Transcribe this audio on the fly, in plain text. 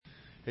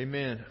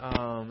Amen.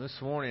 This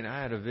morning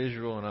I had a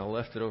visual and I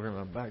left it over in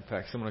my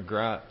backpack, so I'm going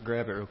to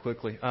grab it real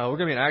quickly. We're going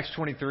to be in Acts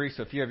 23,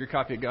 so if you have your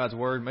copy of God's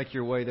Word, make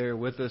your way there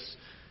with us.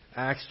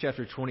 Acts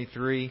chapter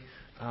 23.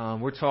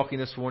 We're talking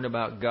this morning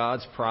about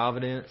God's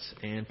providence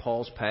and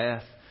Paul's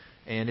path,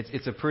 and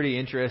it's a pretty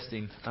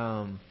interesting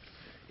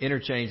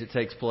interchange that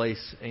takes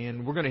place.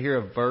 And we're going to hear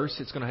a verse.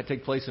 It's going to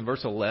take place in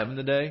verse 11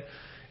 today.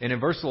 And in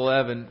verse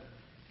 11,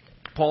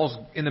 Paul's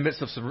in the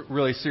midst of some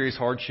really serious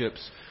hardships,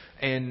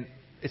 and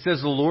it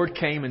says the Lord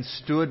came and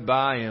stood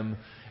by him,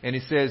 and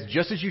it says,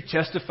 just as you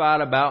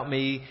testified about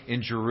me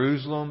in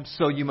Jerusalem,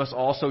 so you must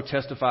also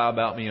testify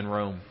about me in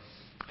Rome.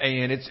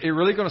 And it's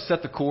really going to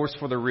set the course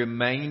for the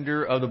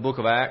remainder of the book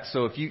of Acts.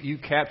 So if you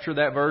capture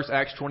that verse,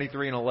 Acts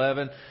 23 and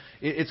 11,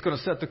 it's going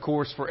to set the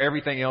course for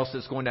everything else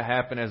that's going to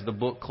happen as the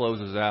book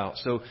closes out.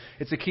 So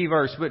it's a key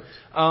verse. But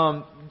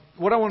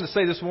what I wanted to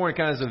say this morning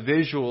kind of as a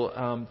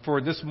visual for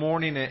this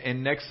morning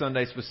and next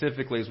Sunday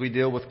specifically as we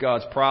deal with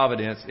God's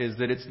providence is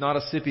that it's not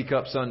a sippy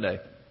cup Sunday.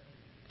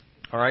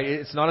 All right?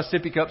 It's not a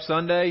sippy cup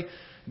Sunday.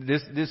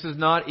 This is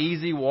not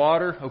easy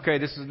water. Okay?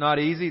 This is not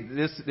easy.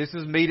 This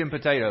is meat and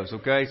potatoes.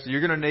 Okay? So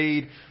you're going to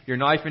need your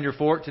knife and your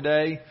fork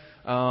today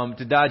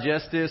to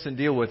digest this and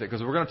deal with it,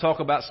 because we're going to talk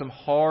about some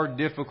hard,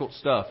 difficult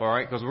stuff, all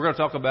right? Because we're going to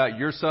talk about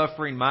your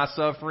suffering, my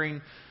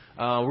suffering.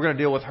 We're going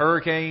to deal with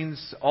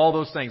hurricanes, all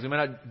those things. We may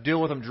not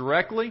deal with them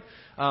directly,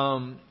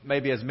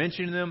 maybe as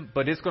mentioning them,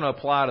 but it's going to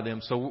apply to them.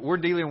 So we're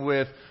dealing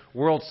with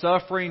world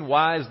suffering.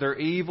 Why is there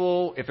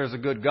evil? If there's a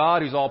good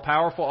God who's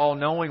all-powerful,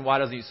 all-knowing, why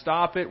does He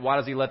stop it? Why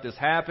does He let this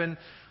happen?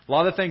 A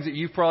lot of the things that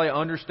you probably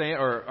understand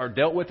or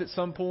dealt with at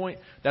some point,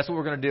 that's what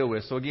we're going to deal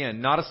with. So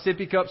again, not a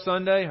sippy cup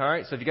Sunday, all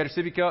right? So if you got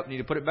your sippy cup, you need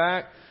to put it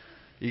back.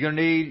 You're going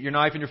to need your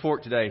knife and your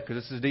fork today,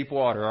 because this is deep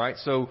water, all right?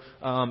 So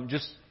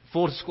just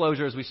full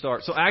disclosure as we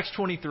start. So Acts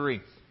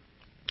 23.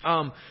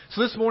 So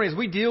this morning, as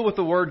we deal with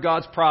the word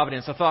God's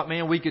providence, I thought,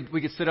 man, we could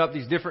set up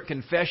these different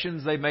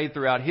confessions they've made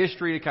throughout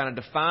history to kind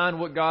of define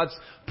what God's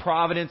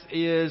providence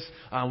is.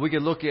 We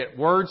could look at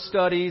word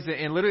studies,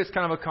 and literally it's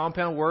kind of a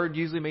compound word,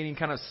 usually meaning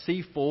kind of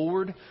see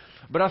forward.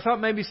 But I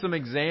thought maybe some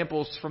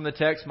examples from the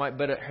text might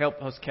better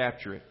help us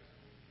capture it.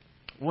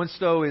 One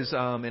story is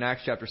in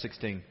Acts chapter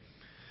 16.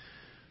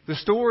 The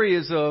story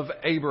is of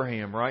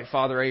Abraham, right?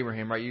 Father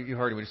Abraham, right? You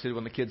heard him when he said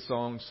one of the kids'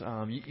 songs.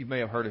 You may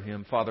have heard of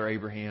him, Father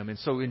Abraham. And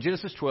so in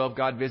Genesis 12,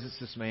 God visits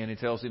this man and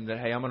tells him that,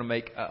 hey, I'm going to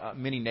make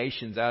many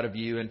nations out of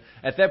you. And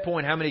at that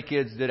point, how many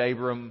kids did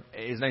Abram?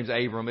 His name's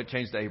Abram. It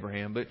changed to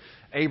Abraham. But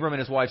Abram and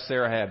his wife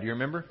Sarah have. Do you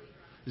remember?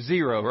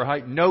 0,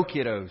 right? No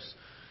kiddos.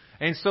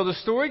 And so the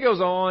story goes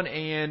on,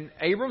 and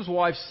Abram's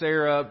wife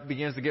Sarah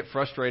begins to get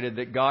frustrated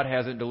that God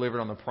hasn't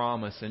delivered on the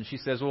promise. And she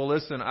says, well,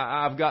 listen,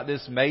 I've got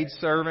this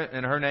maidservant,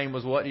 and her name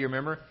was what? Do you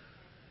remember?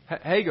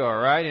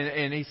 Hagar, right?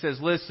 And he says,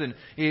 listen,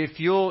 if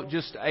you'll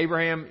just,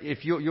 Abraham,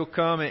 if you'll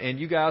come and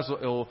you guys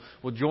will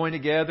join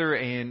together,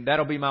 and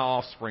that'll be my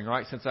offspring,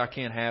 right? Since I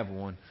can't have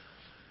one.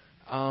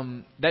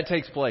 That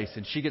takes place,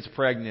 and she gets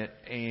pregnant,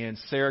 and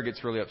Sarah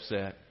gets really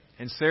upset.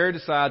 And Sarah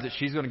decides that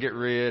she's going to get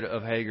rid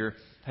of Hagar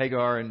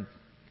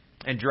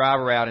and drive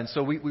her out. And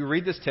so we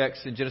read this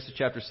text in Genesis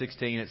chapter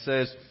 16. It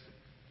says,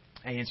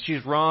 and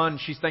she's run.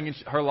 She's thinking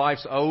her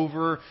life's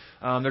over.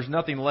 There's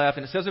nothing left.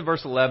 And it says in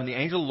verse 11, the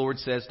angel of the Lord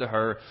says to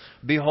her,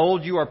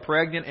 behold, you are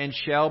pregnant and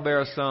shall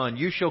bear a son.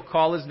 You shall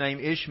call his name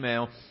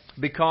Ishmael,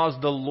 because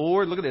the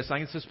Lord, look at this, I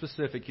think it's so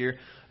specific here.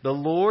 The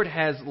Lord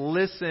has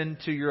listened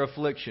to your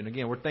affliction.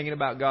 Again, we're thinking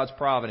about God's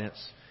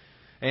providence.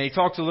 And he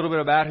talks a little bit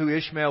about who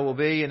Ishmael will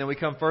be. And then we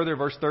come further,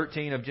 verse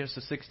 13 of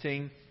Genesis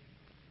 16.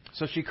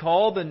 So she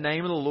called the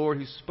name of the Lord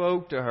who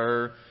spoke to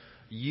her,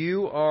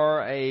 you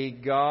are a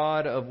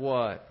God of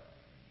what?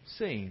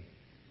 Seeing.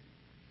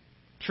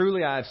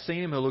 Truly I have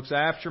seen him who looks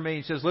after me.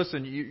 He says,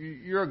 listen,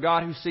 you're a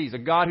God who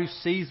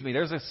sees me.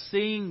 There's a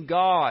seeing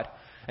God.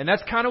 And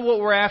that's kind of what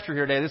we're after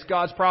here today, this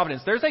God's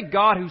providence. There's a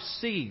God who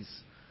sees.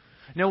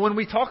 Now when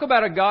we talk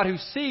about a God who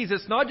sees,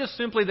 it's not just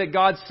simply that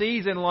God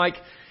sees and like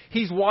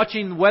He's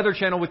watching Weather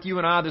Channel with you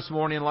and I this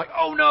morning and like,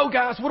 oh no,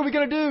 guys, what are we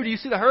going to do? Do you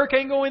see the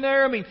hurricane going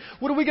there? I mean,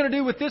 what are we going to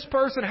do with this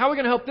person? How are we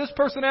going to help this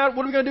person out?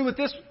 What are we going to do with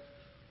this?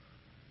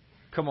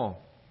 Come on.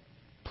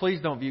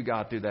 Please don't view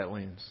God through that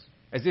lens.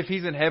 As if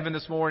He's in heaven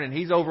this morning and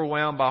He's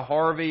overwhelmed by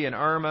Harvey and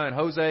Irma and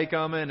Jose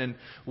coming and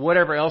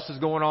whatever else is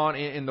going on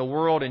in the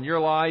world, in your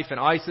life, and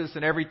ISIS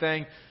and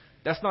everything.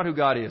 That's not who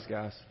God is,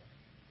 guys.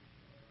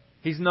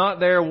 He's not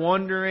there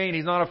wondering.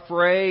 He's not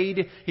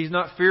afraid. He's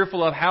not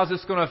fearful of how's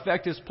this going to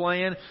affect His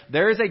plan.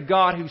 There is a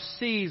God who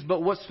sees,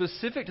 but what's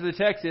specific to the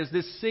text is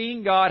this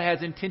seeing God has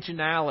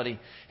intentionality.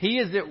 He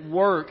is at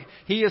work.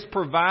 He is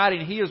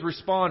providing. He is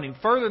responding.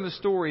 Further in the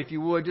story, if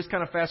you would, just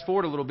kind of fast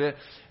forward a little bit.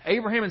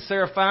 Abraham and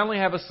Sarah finally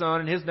have a son,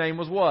 and his name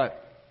was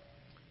what?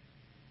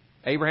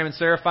 Abraham and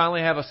Sarah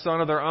finally have a son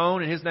of their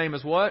own, and his name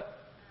is what?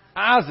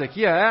 Isaac.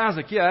 Yeah,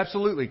 Isaac. Yeah,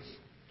 absolutely.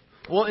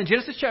 Well, in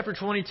Genesis chapter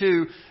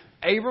 22,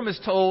 Abraham is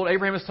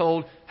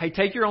told, hey,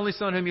 take your only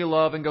son whom you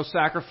love and go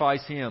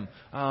sacrifice him.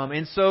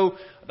 And so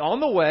on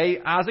the way,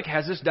 Isaac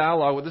has this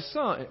dialogue with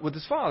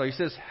his father. He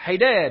says, hey,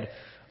 Dad,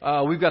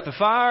 we've got the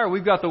fire,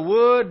 we've got the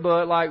wood,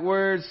 but like,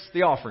 where's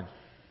the offering?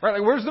 Right?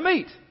 Like, where's the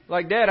meat?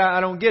 Like, Dad, I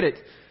don't get it.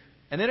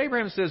 And then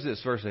Abraham says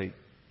this, verse 8.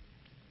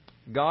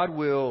 God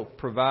will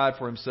provide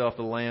for himself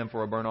the lamb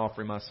for a burnt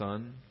offering, my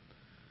son.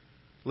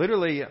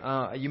 Literally,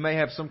 you may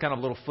have some kind of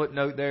little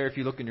footnote there if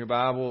you look in your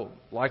Bible,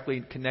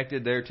 likely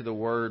connected there to the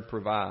word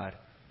provide.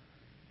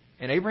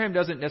 And Abraham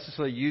doesn't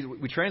necessarily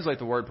we translate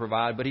the word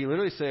provide, but he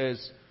literally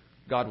says,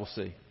 God will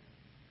see.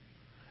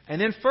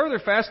 And then further,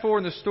 fast forward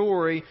in the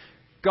story,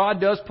 God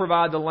does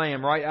provide the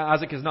lamb, right?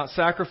 Isaac is not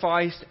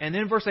sacrificed. And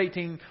then verse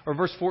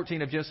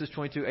 14 of Genesis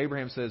 22,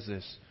 Abraham says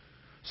this.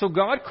 So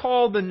God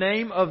called the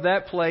name of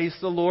that place,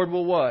 the Lord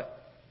will what?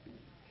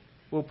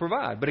 Will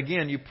provide. But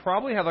again, you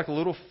probably have like a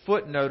little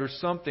footnote or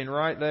something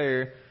right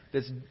there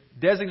that's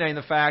designating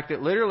the fact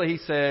that literally he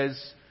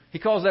says, he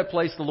calls that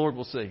place the Lord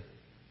will see.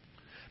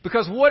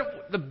 Because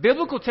what the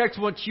biblical text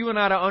wants you and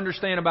I to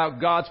understand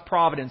about God's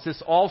providence, this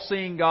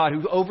all-seeing God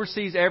who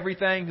oversees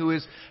everything, who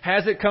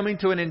has it coming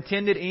to an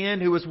intended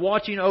end, who is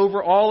watching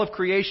over all of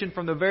creation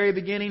from the very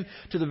beginning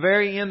to the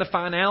very end, the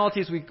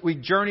finality as we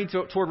journey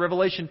toward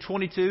Revelation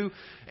 22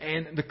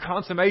 and the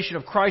consummation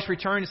of Christ's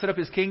return to set up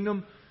His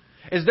kingdom,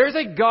 is there's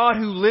a God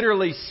who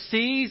literally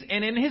sees,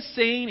 and in His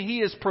seeing,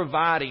 He is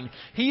providing.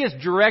 He is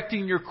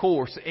directing your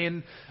course.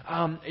 And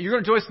you're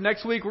going to join us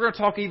next week. We're going to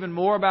talk even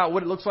more about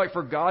what it looks like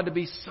for God to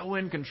be so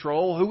in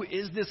control. Who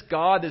is this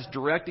God that's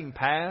directing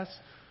paths?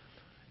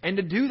 And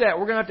to do that,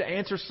 we're going to have to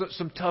answer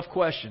some tough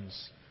questions.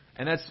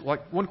 And that's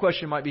like, one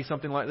question might be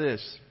something like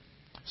this.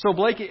 So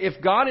Blake,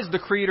 if God is the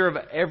creator of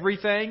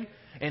everything,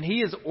 and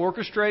He is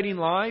orchestrating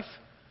life,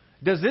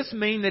 does this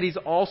mean that He's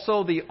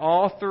also the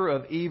author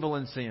of evil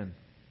and sin?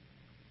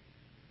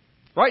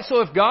 Right?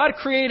 So if God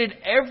created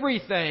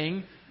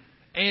everything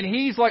and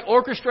He's like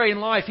orchestrating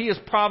life, He is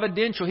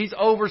providential, He's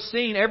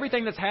overseeing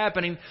everything that's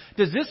happening,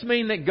 does this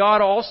mean that God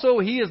also,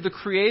 He is the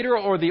creator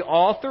or the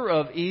author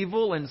of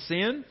evil and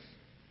sin?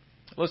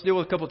 Let's deal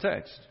with a couple of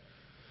texts.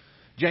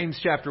 James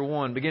chapter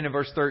 1, beginning in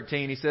verse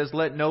 13, he says,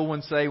 let no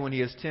one say when he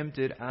is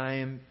tempted, I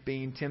am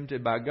being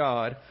tempted by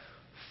God.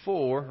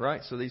 For, right,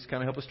 so these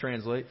kind of help us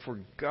translate, for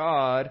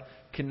God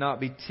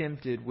cannot be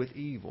tempted with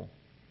evil.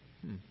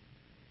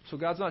 So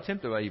God's not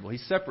tempted by evil.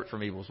 He's separate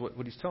from evil is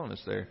what He's telling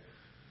us there.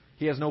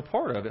 He has no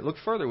part of it. Look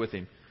further with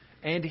Him.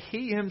 And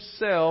He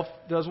Himself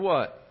does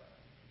what?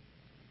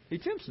 He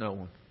tempts no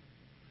one.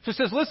 So He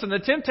says, listen, the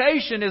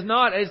temptation is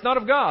not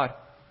of God.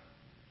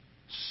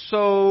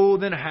 So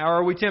then how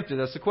are we tempted?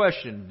 That's the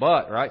question.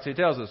 But, right, so He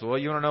tells us, well,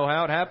 you want to know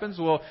how it happens?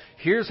 Well,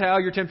 here's how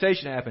your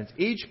temptation happens.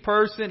 Each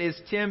person is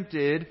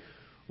tempted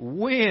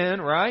when,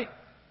 right,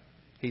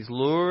 he's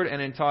lured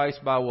and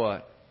enticed by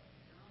what?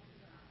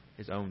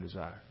 His own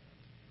desire.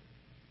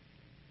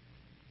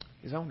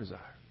 His own desire.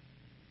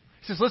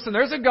 He says, listen,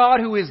 there's a God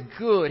who is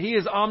good. He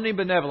is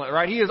omnibenevolent,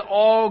 right? He is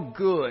all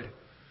good.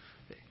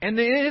 And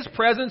in His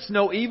presence,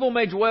 no evil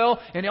may dwell.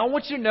 And I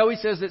want you to know, He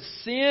says that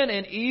sin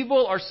and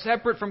evil are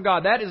separate from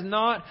God. That is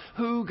not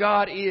who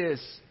God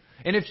is.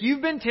 And if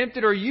you've been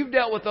tempted or you've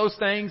dealt with those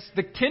things,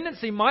 the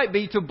tendency might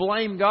be to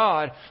blame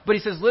God. But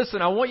He says,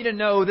 listen, I want you to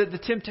know that the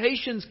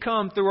temptations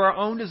come through our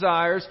own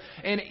desires.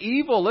 And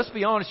evil, let's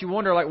be honest, you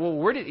wonder, like, well,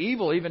 where did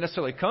evil even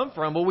necessarily come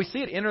from? Well, we see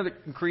it enter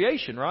the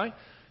creation, right?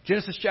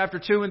 Genesis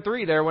chapter 2 and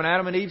 3 there when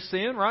Adam and Eve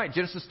sin, right?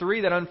 Genesis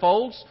 3 that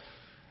unfolds.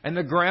 And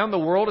the ground, the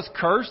world is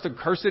cursed.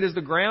 Cursed is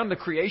the ground. The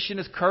creation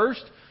is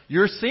cursed.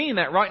 You're seeing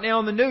that right now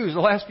in the news the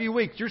last few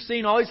weeks. You're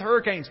seeing all these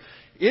hurricanes.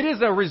 It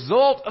is a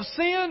result of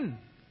sin.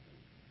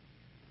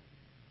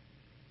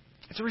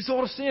 It's a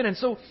result of sin. And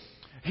so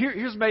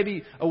here's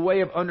maybe a way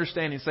of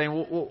understanding, saying,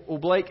 well,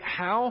 Blake,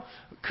 how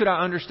could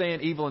I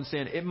understand evil and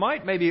sin? It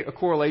might, maybe a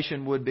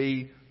correlation would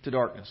be to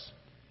darkness.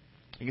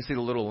 You can see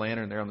the little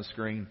lantern there on the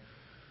screen.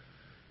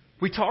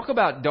 We talk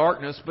about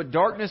darkness, but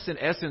darkness in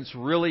essence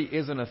really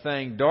isn't a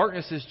thing.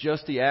 Darkness is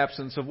just the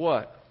absence of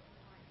what?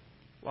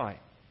 Light.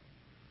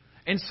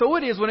 And so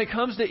it is when it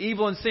comes to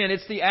evil and sin.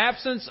 It's the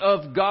absence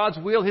of God's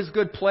will, His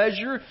good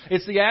pleasure.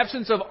 It's the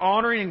absence of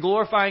honoring and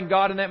glorifying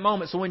God in that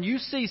moment. So when you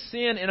see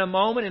sin in a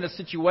moment, in a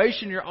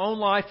situation, in your own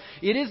life,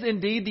 it is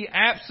indeed the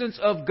absence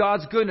of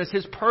God's goodness,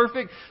 His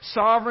perfect,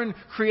 sovereign,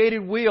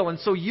 created will. And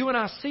so you and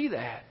I see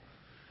that.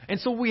 And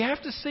so we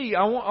have to see,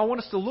 I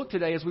want us to look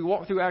today as we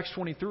walk through Acts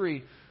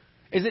 23,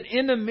 is that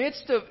in the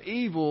midst of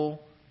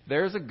evil,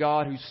 there's a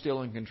God who's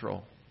still in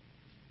control.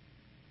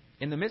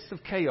 In the midst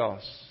of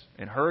chaos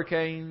and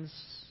hurricanes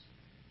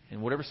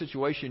and whatever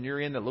situation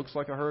you're in that looks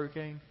like a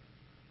hurricane,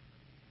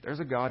 there's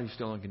a God who's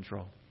still in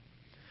control.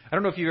 I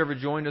don't know if you've ever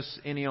joined us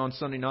any on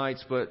Sunday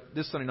nights, but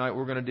this Sunday night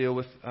we're going to deal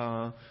with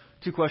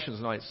two questions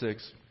tonight at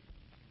 6.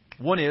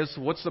 One is,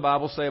 what's the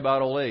Bible say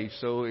about old age?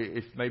 So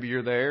if maybe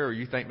you're there or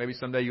you think maybe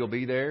someday you'll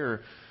be there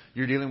or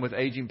you're dealing with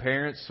aging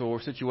parents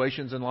or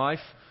situations in life,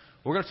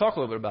 we're going to talk a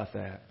little bit about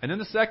that. And then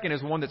the second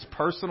is one that's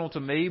personal to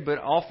me, but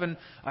often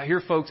I hear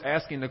folks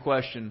asking the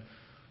question,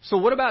 so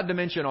what about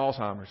dementia and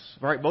Alzheimer's?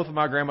 Right? Both of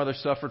my grandmothers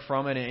suffered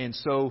from it. And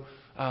so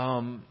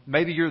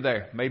maybe you're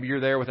there. Maybe you're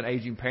there with an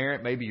aging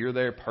parent. Maybe you're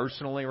there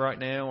personally right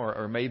now,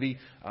 or maybe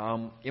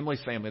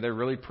Emily's family, they're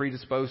really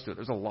predisposed to it.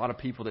 There's a lot of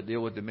people that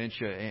deal with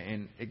dementia,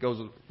 and it goes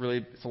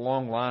really, it's a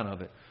long line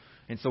of it.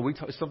 And so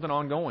it's something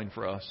ongoing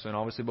for us, and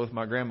obviously both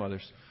my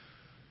grandmothers.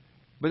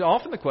 But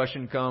often the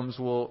question comes,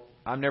 well,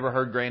 I've never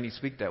heard Granny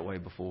speak that way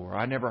before.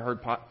 I never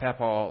heard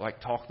Papa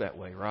talk that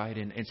way, right?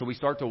 And so we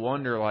start to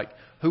wonder,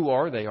 who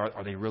are they?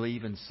 Are they really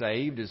even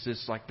saved? Is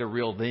this the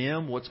real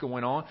them? What's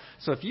going on?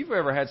 So if you've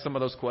ever had some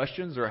of those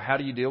questions, or how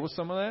do you deal with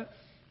some of that,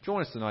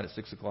 join us tonight at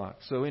 6 o'clock.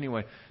 So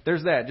anyway,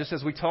 there's that. Just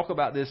as we talk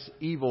about this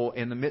evil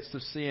in the midst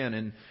of sin,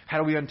 and how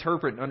do we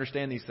interpret and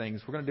understand these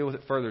things, we're going to deal with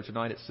it further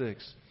tonight at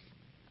 6.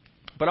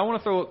 But I want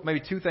to throw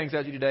maybe 2 things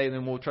at you today, and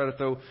then we'll try to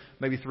throw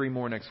maybe 3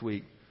 more next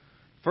week.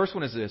 First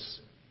one is this.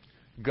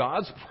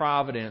 God's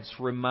providence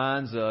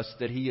reminds us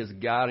that He is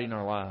guiding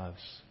our lives,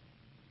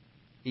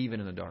 even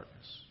in the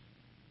darkness.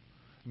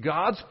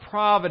 God's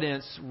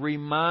providence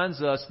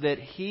reminds us that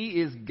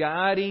He is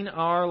guiding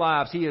our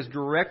lives. He is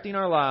directing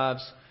our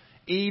lives,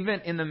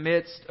 even in the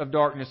midst of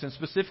darkness. And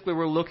specifically,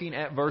 we're looking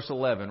at verse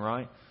 11,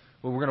 right?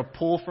 Well, we're going to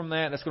pull from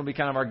that. That's going to be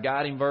kind of our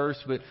guiding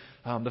verse. But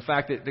the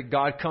fact that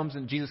God comes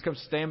and Jesus comes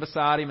to stand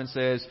beside him and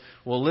says,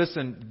 well,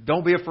 listen,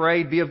 don't be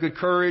afraid. Be of good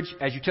courage.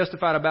 As you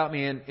testified about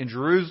me in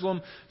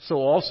Jerusalem, so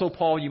also,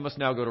 Paul, you must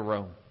now go to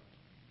Rome.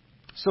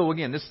 So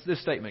again,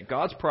 this statement,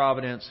 God's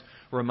providence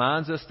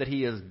reminds us that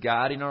He is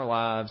guiding our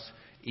lives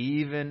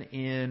even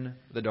in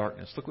the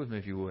darkness. Look with me,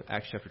 if you would,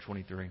 Acts chapter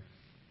 23.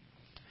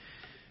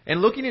 And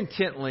looking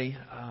intently,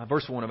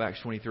 verse 1 of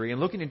Acts 23,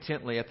 and looking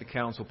intently at the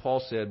council, Paul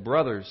said,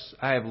 brothers,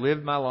 I have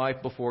lived my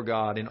life before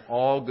God in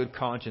all good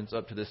conscience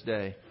up to this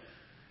day.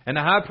 And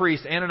the high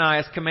priest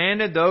Ananias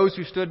commanded those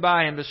who stood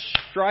by him to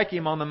strike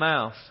him on the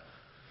mouth.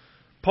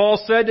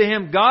 Paul said to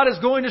him, God is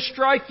going to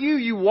strike you,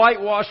 you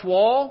whitewashed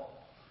wall.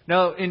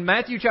 Now, in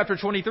Matthew chapter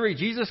 23,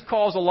 Jesus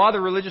calls a lot of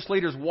the religious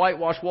leaders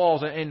whitewashed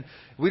walls, and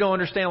we don't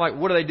understand,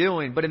 what are they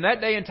doing? But in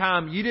that day and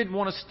time, you didn't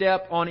want to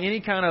step on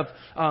any kind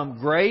of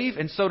grave,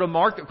 and so to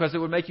mark it, because it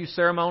would make you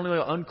ceremonially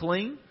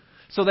unclean.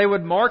 So they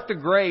would mark the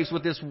graves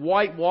with this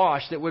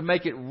whitewash that would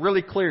make it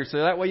really clear. So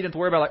that way you didn't have to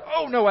worry about,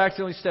 oh no, I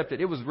accidentally stepped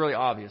it. It was really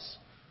obvious.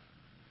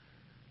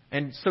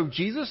 And so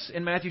Jesus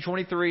in Matthew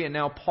 23, and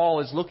now Paul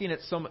is looking at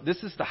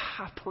this is the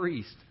high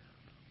priest.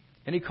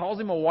 And he calls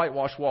him a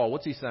whitewashed wall.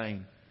 What's he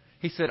saying?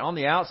 He said, on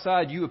the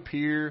outside, you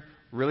appear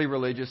really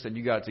religious and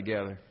you got it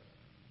together.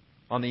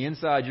 On the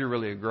inside, you're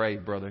really a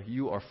grave, brother.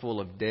 You are full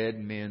of dead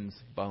men's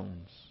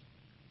bones.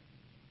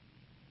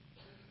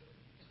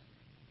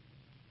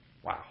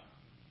 Wow.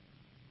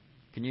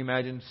 Can you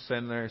imagine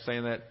sitting there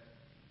saying that?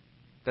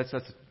 That's wow.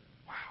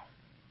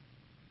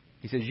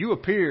 He says, you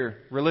appear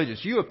religious.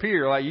 You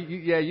appear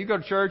you go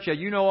to church. Yeah,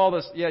 you know all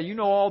this. Yeah, you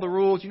know all the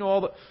rules. You know all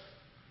the.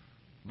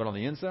 But on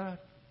the inside,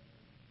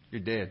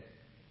 you're dead.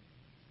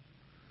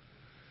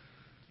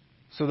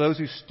 So those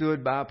who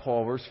stood by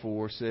Paul, verse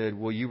 4, said,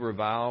 will you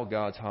revile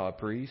God's high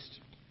priest?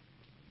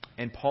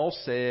 And Paul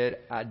said,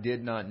 I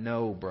did not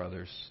know,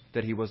 brothers,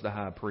 that he was the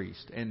high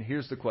priest. And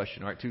here's the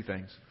question, all right, 2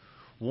 things.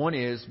 One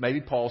is,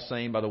 maybe Paul's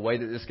saying by the way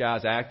that this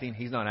guy's acting,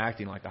 he's not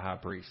acting like the high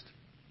priest.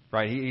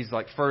 Right? He's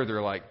further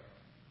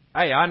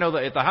hey, I know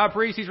that if the high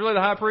priest, he's really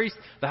the high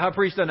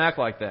priest doesn't act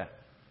like that.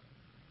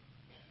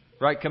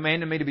 Right?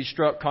 Commanded me to be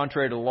struck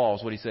contrary to the law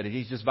is what he said.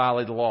 He's just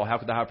violated the law. How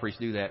could the high priest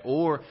do that?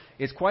 Or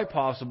it's quite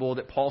possible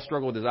that Paul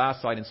struggled with his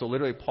eyesight, and so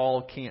literally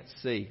Paul can't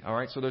see. All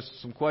right? So there's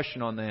some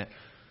question on that.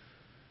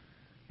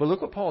 But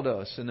look what Paul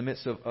does in the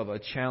midst of a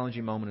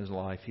challenging moment in his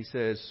life. He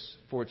says,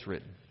 for it's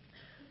written,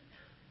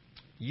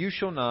 you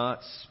shall not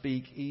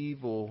speak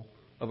evil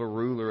of a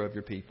ruler of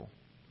your people.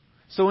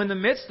 So in the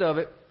midst of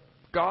it,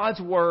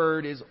 God's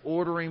Word is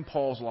ordering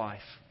Paul's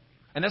life.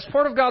 And that's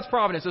part of God's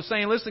providence of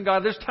saying, listen,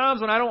 God, there's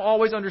times when I don't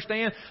always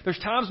understand. There's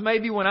times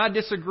maybe when I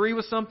disagree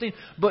with something.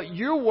 But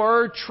your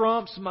Word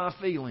trumps my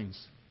feelings.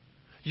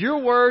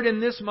 Your Word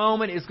in this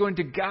moment is going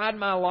to guide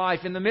my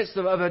life in the midst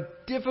of a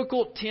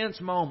difficult,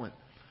 tense moment.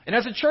 And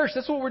as a church,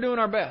 that's what we're doing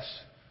our best.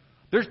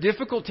 There's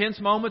difficult, tense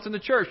moments in the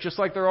church, just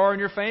like there are in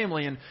your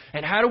family. And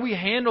how do we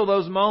handle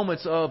those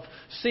moments of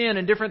sin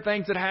and different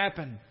things that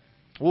happen?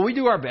 Well, we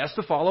do our best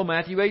to follow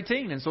Matthew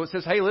 18. And so it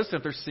says, hey, listen,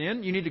 if there's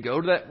sin, you need to go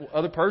to that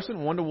other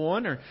person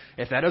one-to-one. Or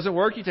if that doesn't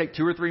work, you take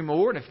 2 or 3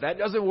 more. And if that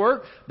doesn't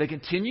work, they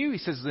continue. He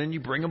says, then you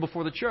bring them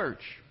before the church.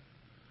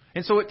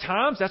 And so at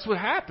times, that's what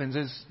happens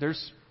is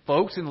there's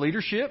folks in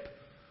leadership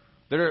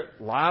their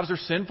lives are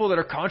sinful, that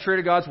are contrary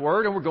to God's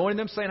Word. And we're going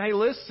to them saying, hey,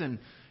 listen,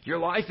 your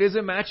life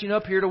isn't matching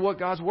up here to what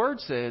God's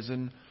Word says.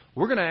 And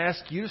we're going to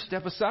ask you to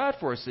step aside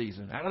for a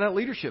season out of that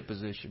leadership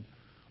position.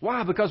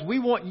 Why? Because we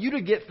want you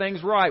to get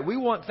things right. We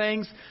want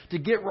things to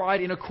get right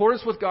in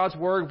accordance with God's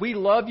Word. We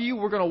love you.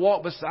 We're going to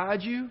walk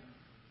beside you.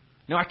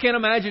 Now, I can't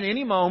imagine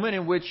any moment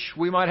in which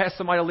we might ask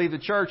somebody to leave the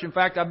church. In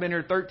fact, I've been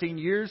here 13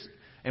 years,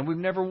 and we've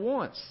never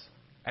once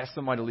asked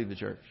somebody to leave the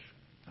church.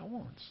 Not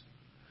once.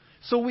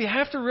 So we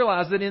have to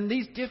realize that in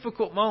these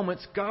difficult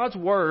moments, God's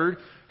Word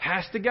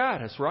has to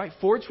guide us, right?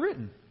 For it's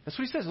written. That's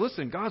what he says.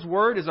 Listen, God's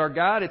Word is our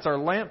guide. It's our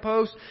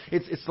lamppost.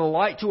 It's the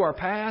light to our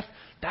path.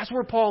 That's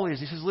where Paul is.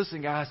 He says,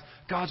 listen, guys,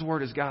 God's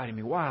Word is guiding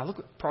me. Wow, look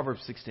at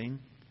Proverbs 16.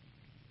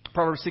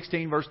 Proverbs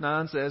 16, verse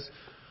 9 says,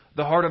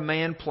 the heart of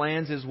man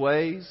plans his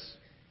ways,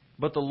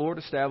 but the Lord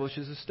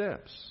establishes his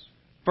steps.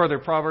 Further,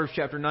 Proverbs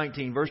chapter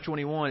 19, verse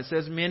 21, it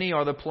says, many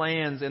are the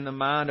plans in the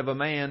mind of a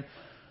man,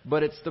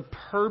 but it's the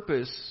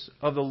purpose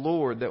of the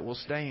Lord that will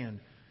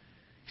stand.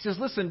 He says,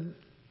 listen,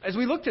 as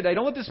we look today,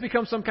 don't let this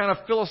become some kind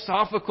of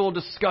philosophical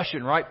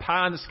discussion, right?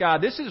 Pie in the sky.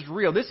 This is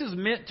real. This is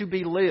meant to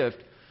be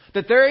lived.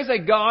 That there is a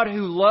God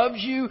who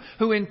loves you,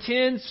 who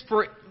intends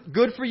for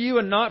good for you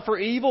and not for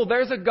evil.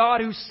 There's a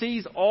God who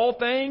sees all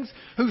things,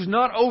 who's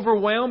not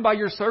overwhelmed by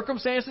your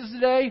circumstances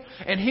today,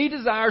 and He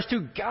desires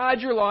to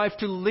guide your life,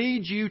 to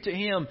lead you to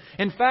Him.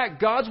 In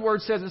fact, God's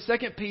Word says in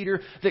 2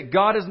 Peter that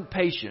God isn't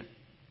patient.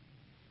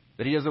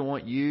 That He doesn't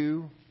want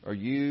you or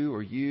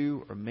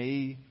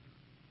me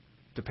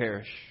to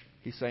perish.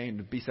 He's saying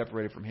to be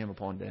separated from Him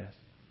upon death.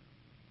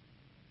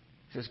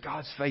 He says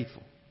God's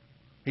faithful.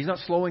 He's not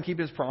slow in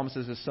keeping His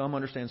promises, as some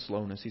understand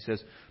slowness. He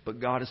says, but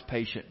God is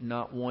patient,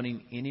 not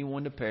wanting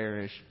anyone to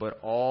perish, but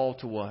all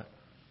to what?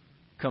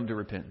 Come to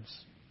repentance.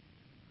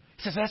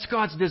 He says that's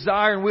God's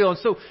desire and will. And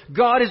so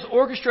God is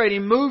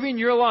orchestrating, moving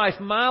your life,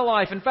 my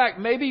life. In fact,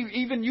 maybe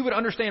even you would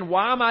understand,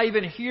 why am I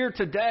even here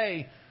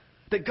today?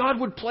 That God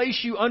would place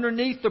you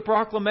underneath the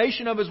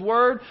proclamation of His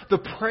Word, the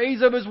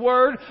praise of His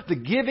Word, the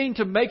giving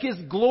to make His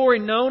glory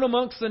known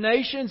amongst the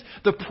nations,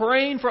 the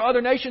praying for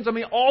other nations. I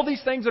mean, all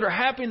these things that are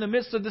happening in the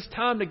midst of this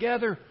time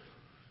together.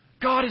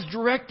 God is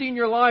directing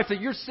your life,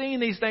 that you're seeing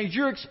these things,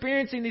 you're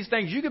experiencing these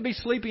things. You could be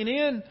sleeping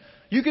in.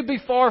 You could be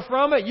far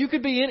from it. You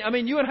could be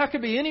you and I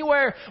could be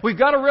anywhere. We've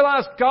got to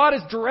realize God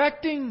is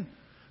directing.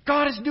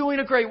 God is doing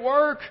a great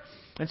work.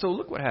 And so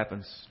look what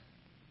happens.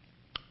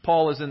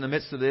 Paul is in the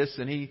midst of this,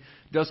 and he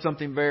does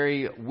something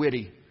very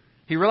witty.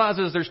 He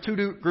realizes there's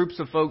two groups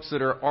of folks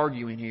that are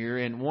arguing here,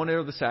 and one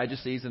are the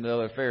Sadducees and the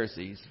other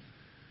Pharisees.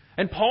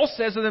 And Paul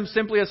says to them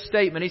simply a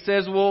statement. He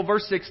says, well,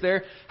 verse 6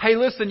 there, hey,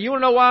 listen, you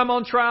want to know why I'm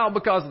on trial?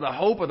 Because of the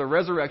hope of the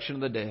resurrection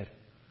of the dead.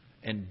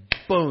 And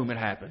boom, it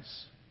happens.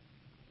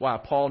 Why?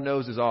 Paul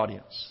knows his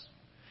audience.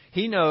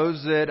 He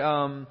knows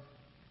that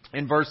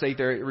in verse 8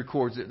 there it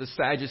records that the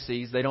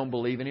Sadducees, they don't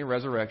believe in any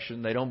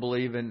resurrection. They don't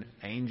believe in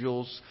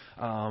angels.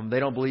 They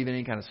don't believe in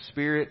any kind of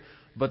spirit.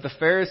 But the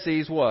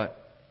Pharisees, what?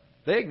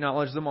 They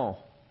acknowledge them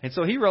all. And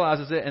so he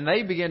realizes it, and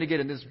they begin to get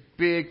in this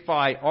big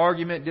fight,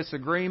 argument,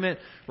 disagreement,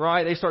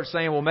 right? They start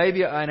saying, well,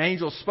 maybe an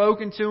angel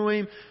spoken to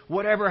him,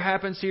 whatever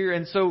happens here.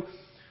 And so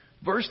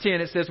verse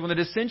 10, it says, when the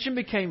dissension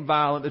became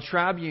violent, the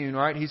tribune,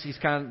 right, he's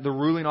kind of the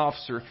ruling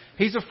officer,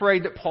 he's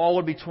afraid that Paul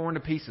would be torn to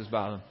pieces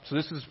by them. So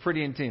this is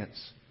pretty intense.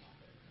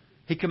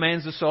 He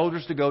commands the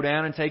soldiers to go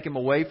down and take him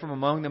away from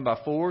among them by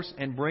force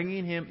and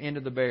bringing him into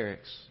the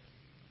barracks.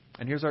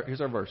 And here's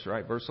our verse,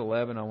 right? Verse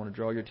 11, I want to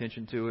draw your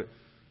attention to it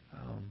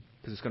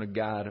because it's going to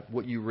guide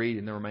what you read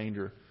in the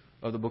remainder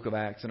of the book of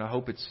Acts. And I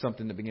hope it's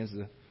something that begins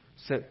to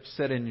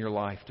set in your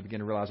life to begin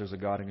to realize there's a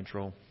God in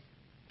control.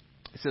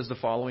 It says the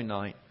following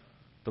night,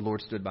 the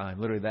Lord stood by him.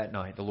 Literally that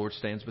night, the Lord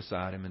stands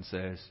beside him and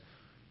says,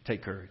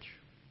 take courage.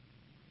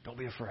 Don't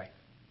be afraid.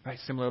 Right?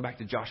 Similar back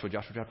to Joshua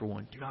chapter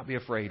 1. Do not be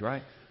afraid,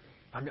 right?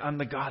 I'm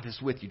the God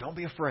that's with you. Don't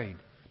be afraid.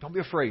 Don't be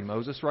afraid,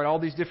 Moses. Right? All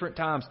these different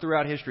times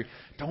throughout history.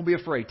 Don't be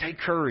afraid. Take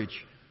courage.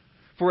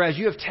 For as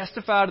you have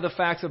testified to the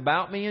facts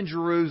about me in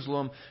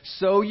Jerusalem,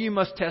 so you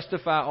must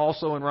testify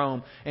also in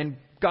Rome. And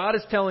God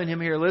is telling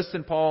him here,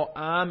 listen, Paul,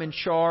 I'm in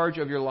charge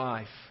of your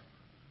life.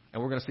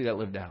 And we're going to see that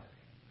lived out.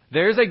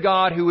 There's a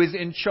God who is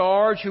in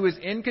charge, who is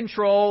in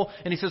control.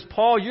 And He says,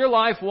 Paul, your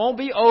life won't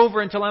be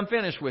over until I'm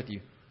finished with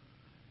you.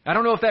 I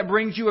don't know if that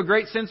brings you a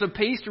great sense of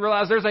peace to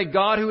realize there's a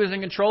God who is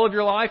in control of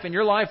your life and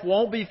your life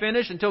won't be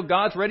finished until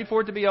God's ready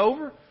for it to be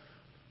over.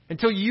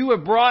 Until you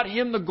have brought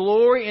Him the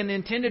glory and the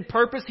intended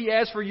purpose He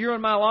has for you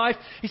in my life.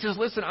 He says,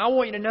 listen, I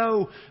want you to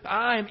know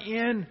I am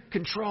in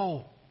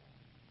control.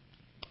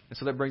 And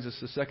so that brings us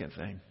to the second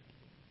thing.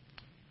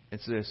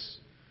 It's this.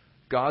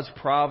 God's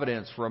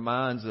providence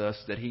reminds us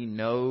that He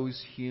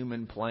knows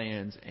human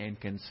plans and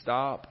can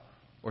stop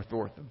or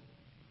thwart them.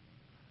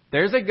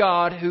 There's a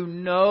God who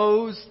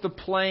knows the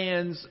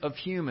plans of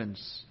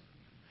humans,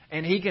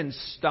 and He can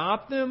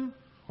stop them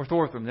or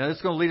thwart them. Now, this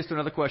is going to lead us to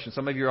another question.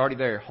 Some of you are already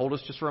there. Hold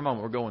us just for a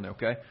moment. We're going there,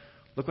 okay?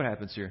 Look what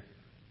happens here.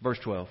 Verse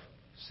 12.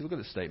 See, look at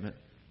this statement.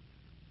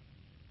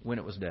 When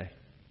it was day.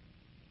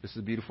 This is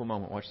a beautiful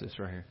moment. Watch this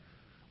right here.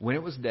 When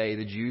it was day,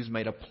 the Jews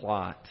made a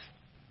plot.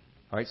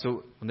 All right,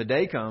 so when the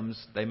day comes,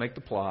 they make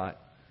the plot,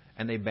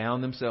 and they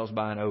bound themselves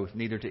by an oath,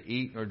 neither to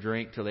eat nor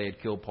drink till they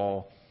had killed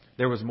Paul.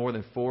 There was more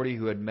than 40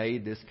 who had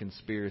made this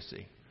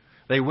conspiracy.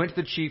 They went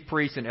to the chief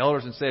priests and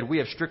elders and said, we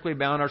have strictly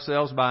bound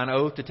ourselves by an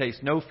oath to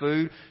taste no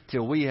food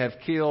till we have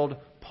killed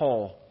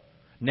Paul.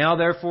 Now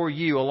therefore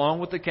you, along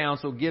with the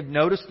council, give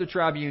notice to the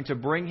tribune to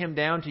bring him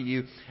down to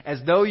you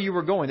as though you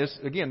were going. This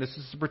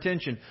is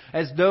pretension.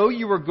 As though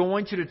you were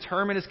going to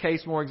determine his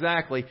case more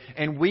exactly,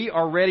 and we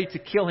are ready to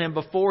kill him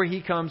before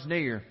he comes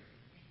near.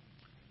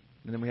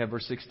 And then we have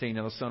verse 16.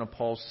 Now the son of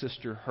Paul's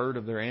sister heard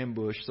of their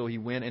ambush, so he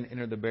went and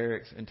entered the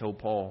barracks and told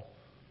Paul.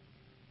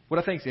 What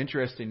I think is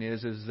interesting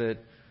is that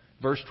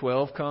verse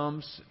 12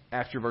 comes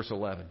after verse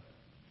 11.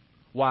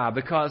 Why?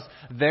 Because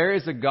there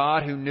is a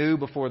God who knew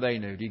before they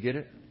knew. Do you get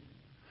it?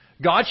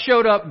 God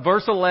showed up,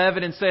 verse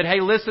 11, and said,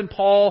 hey, listen,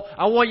 Paul,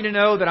 I want you to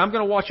know that I'm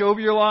going to watch over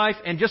your life.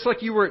 And just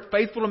like you were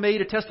faithful to me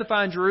to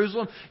testify in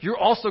Jerusalem, you're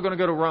also going to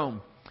go to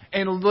Rome.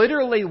 And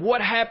literally what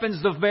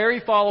happens the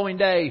very following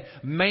day,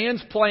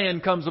 man's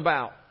plan comes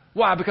about.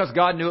 Why? Because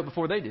God knew it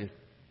before they did.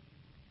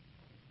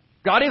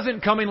 God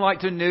isn't coming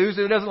like to news.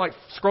 It doesn't like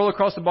scroll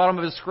across the bottom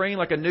of his screen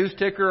like a news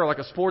ticker or like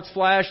a sports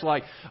flash,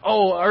 like,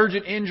 oh,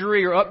 urgent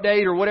injury or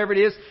update or whatever it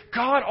is.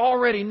 God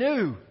already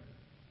knew.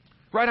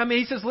 Right? I mean,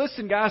 he says,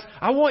 listen, guys,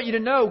 I want you to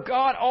know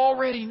God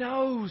already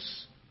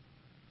knows.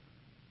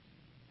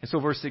 And so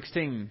verse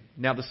 16,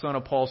 now the son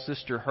of Paul's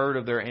sister heard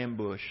of their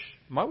ambush.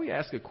 Might we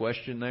ask a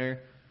question there?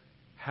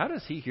 How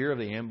does he hear of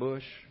the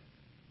ambush?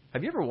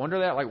 Have you ever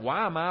wondered that? Like,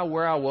 why am I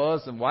where I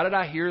was? And why did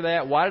I hear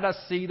that? Why did I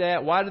see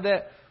that? Why did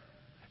that?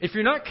 If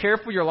you're not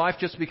careful, your life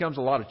just becomes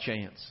a lot of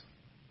chance.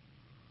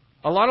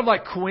 A lot of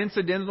like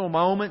coincidental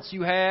moments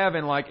you have,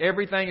 and like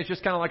everything is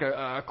just kind of like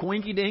a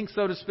quinky-dink,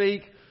 so to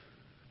speak.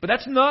 But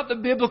that's not the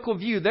biblical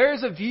view. There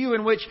is a view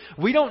in which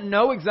we don't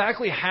know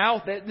exactly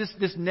how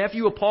this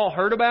nephew of Paul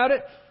heard about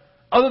it,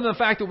 other than the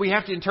fact that we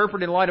have to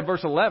interpret in light of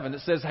verse 11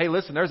 that says, hey,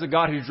 listen, there's a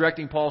God who's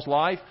directing Paul's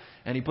life,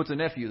 and he puts a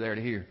nephew there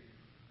to hear.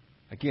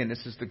 Again,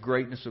 this is the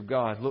greatness of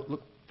God.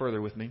 Look further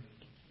with me.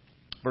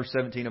 Verse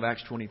 17 of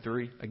Acts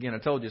 23. Again, I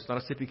told you, it's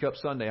not a sippy cup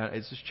Sunday.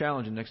 It's just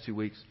challenging the next 2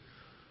 weeks.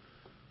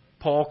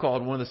 Paul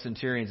called one of the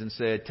centurions and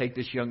said, take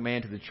this young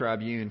man to the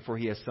tribune, for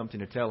he has something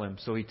to tell him.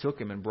 So he took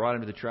him and brought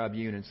him to the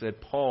tribune and said,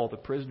 Paul, the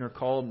prisoner,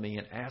 called me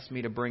and asked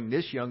me to bring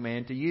this young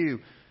man to you,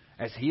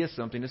 as he has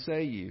something to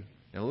say to you.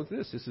 Now look at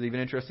this. This is even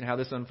interesting how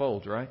this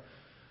unfolds, right?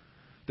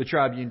 The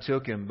tribune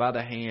took him by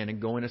the hand and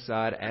going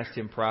aside asked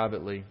him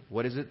privately,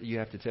 what is it that you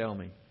have to tell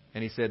me?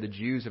 And he said, the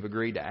Jews have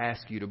agreed to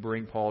ask you to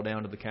bring Paul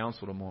down to the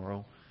council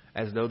tomorrow,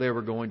 as though they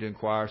were going to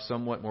inquire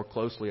somewhat more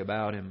closely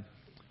about him.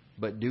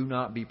 But do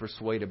not be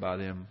persuaded by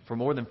them, for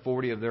more than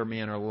 40 of their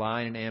men are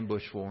lying in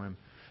ambush for him,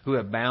 who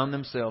have bound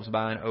themselves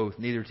by an oath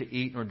neither to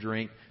eat nor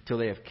drink till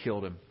they have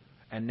killed him.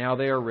 And now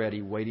they are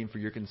ready, waiting for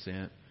your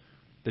consent.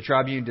 The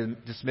tribune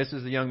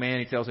dismisses the young man.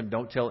 He tells him,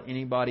 don't tell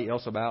anybody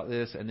else about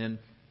this. And then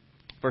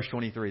verse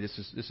 23, this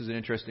is an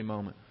interesting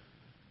moment.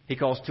 He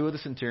calls 2 of the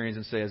centurions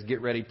and says,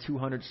 get ready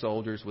 200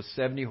 soldiers with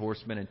 70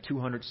 horsemen and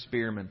 200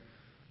 spearmen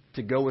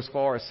to go as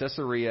far as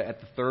Caesarea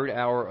at the 3rd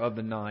hour of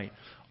the night.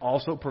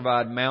 Also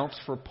provide mounts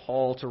for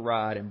Paul to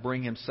ride and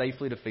bring him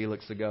safely to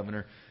Felix the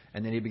governor.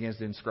 And then he begins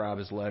to inscribe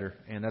his letter.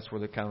 And that's where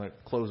the kind of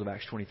close of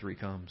Acts 23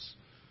 comes.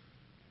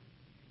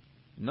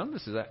 None of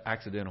this is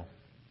accidental.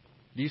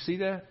 Do you see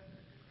that?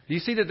 Do you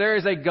see that there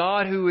is a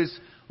God who has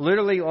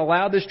literally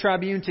allowed this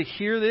tribune to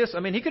hear this? I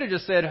mean, he could have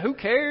just said, who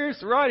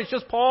cares? Right? It's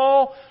just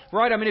Paul.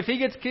 Right? I mean, if he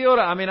gets killed,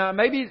 I mean,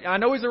 maybe, I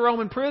know he's a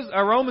Roman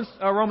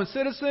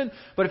citizen,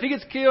 but if he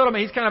gets killed, I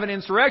mean, he's kind of an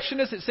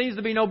insurrectionist. It seems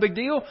to be no big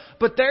deal.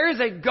 But there is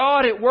a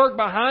God at work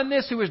behind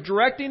this who is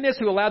directing this,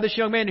 who allowed this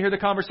young man to hear the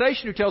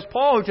conversation, who tells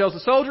Paul, who tells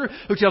the soldier,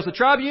 who tells the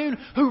tribune,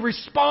 who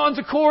responds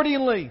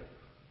accordingly.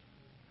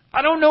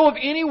 I don't know of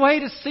any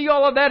way to see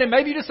all of that. And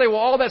maybe you just say, well,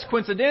 all that's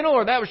coincidental,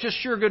 or that was just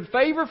sheer good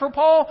favor for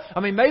Paul. I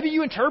mean, maybe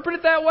you interpret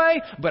it that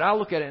way. But I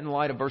look at it in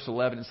light of verse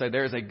 11 and say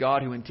there is a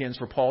God who intends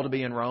for Paul to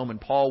be in Rome,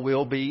 and Paul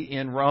will be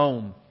in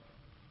Rome.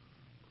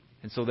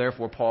 And so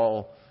therefore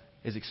Paul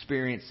is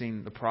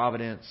experiencing the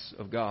providence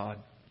of God.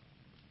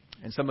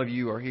 And some of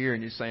you are here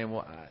and you're saying,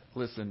 well,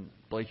 listen,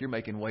 Blake, you're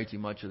making way too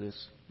much of this.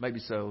 Maybe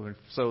so. If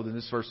so, then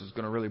this verse is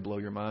going to really blow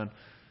your mind.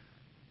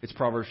 It's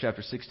Proverbs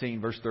chapter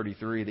 16, verse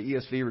 33. The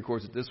ESV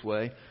records it this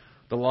way.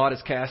 The lot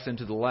is cast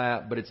into the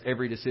lap, but its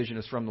every decision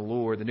is from the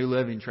Lord. The New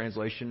Living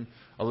Translation,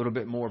 a little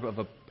bit more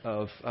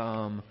of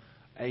a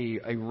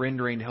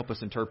rendering to help us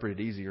interpret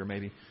it easier,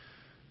 maybe.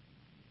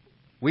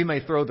 We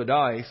may throw the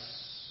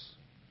dice,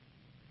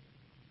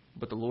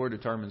 but the Lord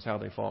determines how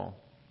they fall.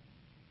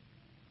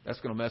 That's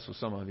going to mess with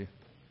some of you.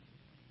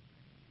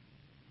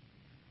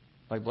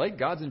 Like, Blake,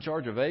 God's in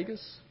charge of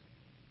Vegas?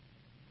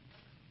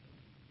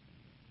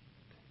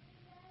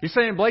 You're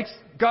saying,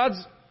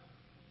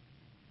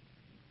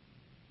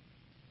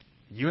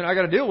 you and I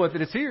got to deal with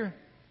it. It's here.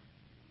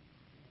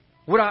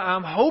 What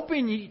I'm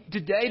hoping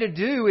today to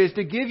do is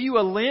to give you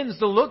a lens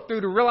to look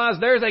through to realize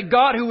there's a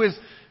God who is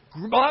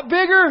a lot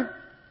bigger.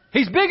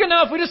 He's big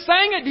enough. We just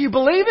sang it. Do you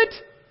believe it?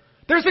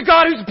 There's a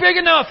God who's big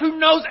enough, who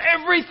knows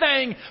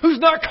everything, who's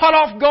not caught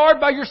off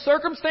guard by your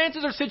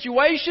circumstances or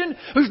situation,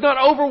 who's not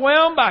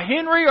overwhelmed by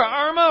Henry or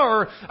Irma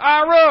or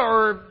Ira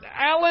or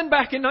Alan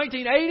back in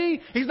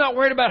 1980. He's not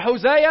worried about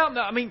Jose out.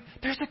 I mean,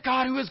 there's a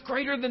God who is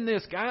greater than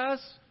this, guys.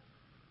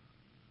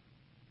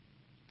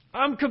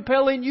 I'm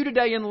compelling you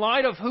today, in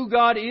light of who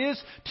God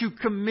is, to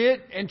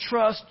commit and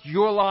trust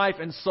your life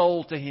and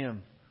soul to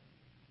Him.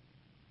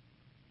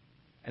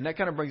 And that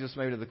kind of brings us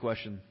maybe to the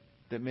question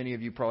that many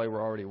of you probably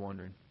were already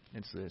wondering.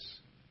 It's this.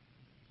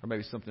 Or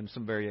maybe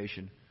some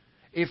variation.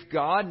 If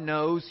God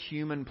knows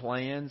human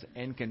plans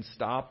and can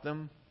stop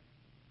them,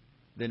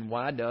 then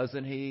why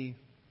doesn't He,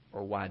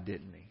 or why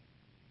didn't He?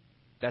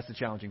 That's the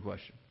challenging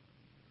question.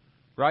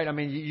 Right? I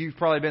mean, you've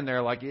probably been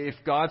there. Like, if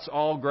God's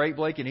all great,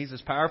 Blake, and He's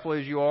as powerful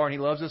as you are, and He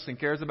loves us and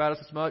cares about us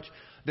as much,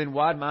 then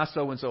why'd my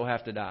so-and-so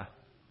have to die?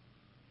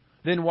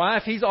 Then why,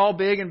 if He's all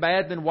big and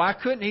bad, then why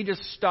couldn't He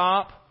just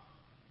stop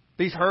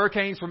these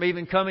hurricanes from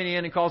even coming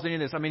in and causing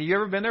any of this? I mean, you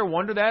ever been there,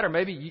 wonder that? Or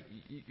maybe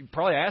you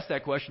probably asked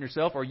that question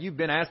yourself, or you've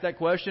been asked that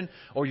question,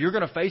 or you're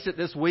going to face it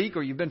this week,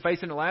 or you've been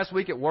facing it last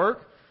week at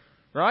work.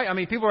 Right? I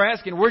mean, people are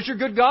asking, where's your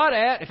good God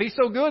at? If He's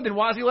so good, then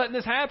why is He letting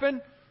this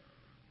happen?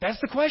 That's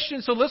the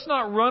question. So let's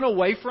not run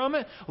away from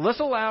it. Let's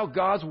allow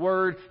God's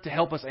Word to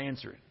help us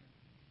answer it.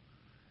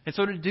 And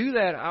so to do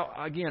that,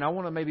 I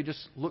want to maybe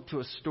just look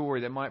to a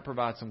story that might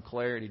provide some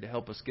clarity to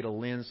help us get a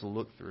lens to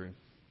look through.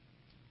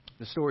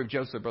 The story of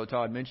Joseph, Brother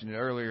Todd mentioned it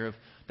earlier.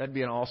 That'd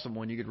be an awesome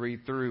one you could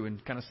read through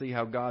and kind of see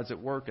how God's at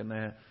work in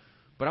that.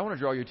 But I want to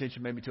draw your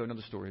attention maybe to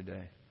another story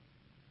today.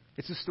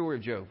 It's the story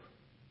of Job.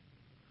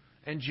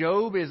 And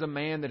Job is a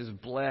man that is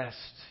blessed.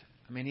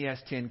 I mean, he has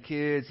 10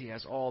 kids. He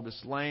has all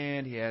this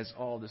land. He has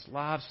all this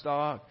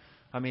livestock.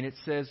 I mean, it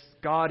says,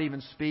 God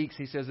even speaks.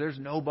 He says, there's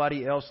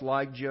nobody else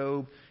like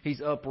Job.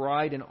 He's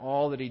upright in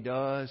all that he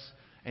does.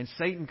 And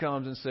Satan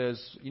comes and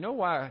says, you know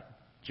why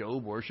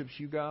Job worships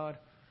you, God?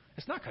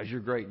 It's not because you're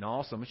great and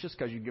awesome. It's just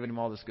because you've given him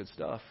all this good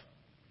stuff.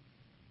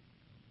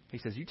 He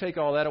says, you take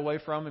all that away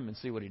from him and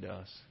see what he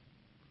does.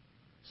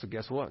 So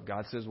guess what?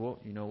 God says, well,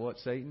 you know what,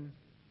 Satan?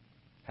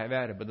 Have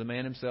at it. But the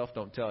man himself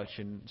don't touch.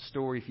 And the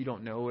story, if you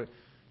don't know it,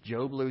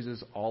 Job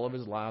loses all of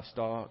his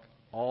livestock.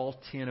 All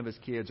 10 of his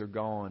kids are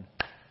gone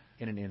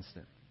in an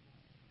instant.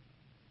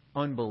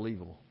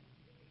 Unbelievable.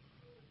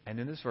 And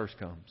then this verse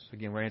comes.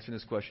 Again, we're answering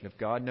this question. If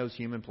God knows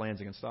human plans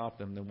and can stop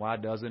them, then why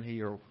doesn't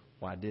He, or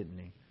why didn't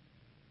He?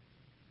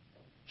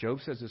 Job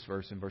says this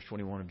verse in verse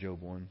 21 of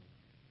Job 1.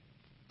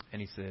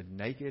 And he said,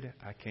 naked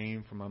I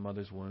came from my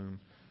mother's womb,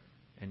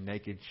 and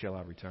naked shall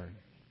I return.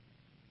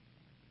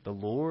 The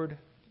Lord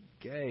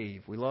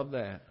gave. We love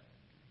that.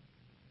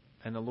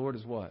 And the Lord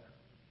is what?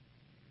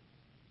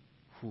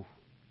 Whew,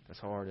 that's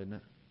hard, isn't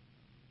it?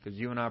 Because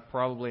you and I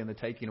probably, in the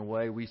taking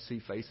away, we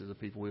see faces of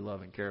people we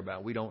love and care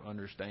about. We don't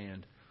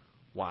understand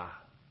why.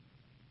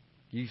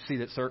 You see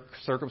that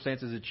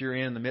circumstances that you're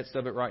in the midst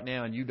of it right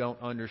now, and you don't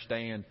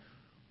understand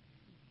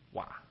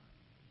why.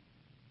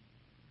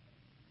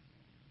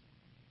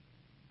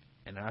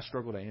 And I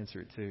struggle to answer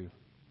it too.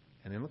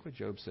 And then look what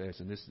Job says,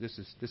 and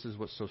this is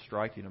what's so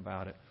striking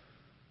about it.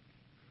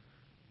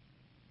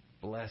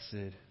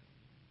 Blessed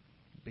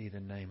be the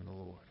name of the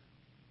Lord.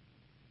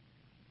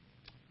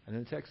 And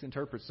then the text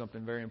interprets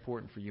something very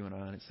important for you and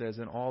I. And it says,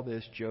 in all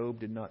this, Job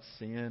did not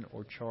sin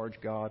or charge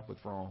God with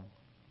wrong.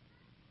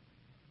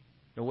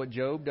 Now, what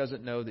Job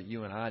doesn't know that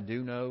you and I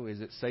do know is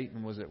that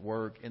Satan was at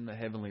work in the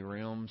heavenly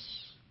realms.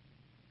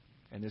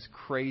 And this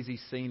crazy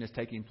scene is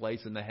taking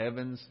place in the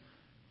heavens.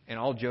 And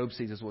all Job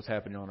sees is what's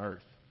happening on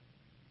earth.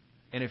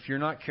 And if you're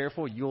not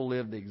careful, you'll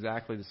live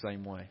exactly the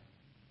same way.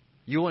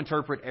 You'll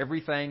interpret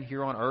everything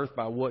here on earth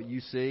by what you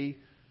see,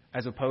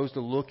 as opposed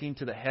to looking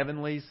to the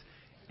heavenlies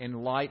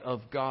in light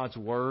of God's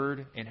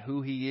Word and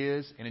who He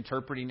is, and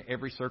interpreting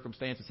every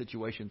circumstance and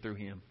situation through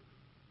Him.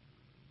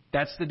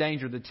 That's the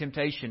danger, the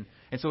temptation.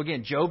 And so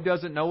again, Job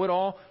doesn't know it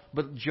all,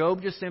 but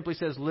Job just simply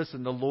says,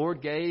 listen, the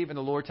Lord gave and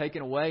the Lord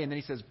taken away. And then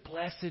he says,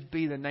 blessed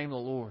be the name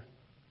of the Lord.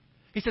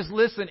 He says,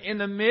 listen, in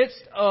the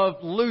midst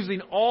of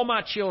losing all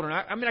my children,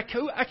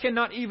 I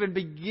cannot even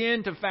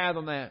begin to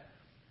fathom that.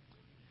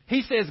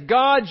 He says,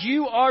 God,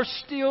 you are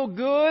still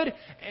good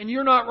and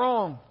you're not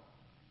wrong.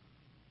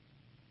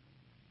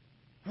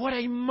 What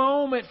a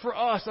moment for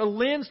us, a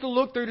lens to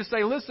look through to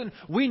say, listen,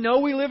 we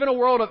know we live in a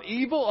world of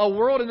evil, a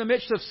world in the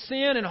midst of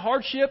sin and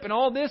hardship and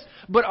all this,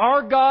 but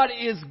our God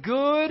is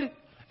good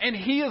and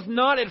He is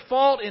not at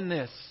fault in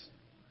this.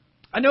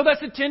 I know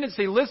that's a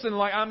tendency. Listen,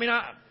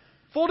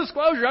 full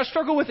disclosure, I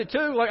struggle with it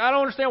too. I don't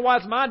understand why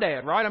it's my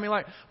dad,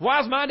 right? Why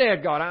is my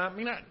dad God? I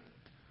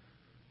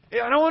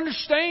don't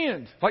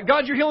understand.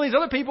 God, you're healing these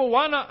other people.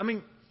 Why not?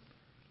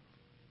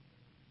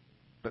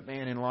 But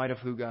man, in light of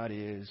who God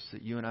is,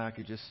 that you and I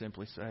could just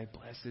simply say,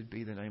 blessed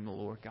be the name of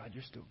the Lord. God,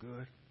 you're still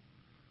good.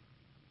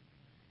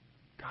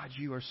 God,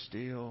 you are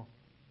still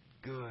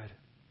good.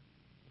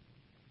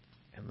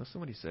 And listen to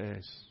what He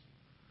says.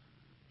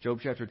 Job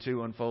chapter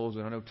 2 unfolds,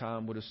 and I know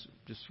time would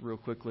just real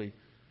quickly.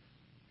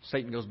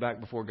 Satan goes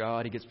back before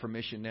God. He gets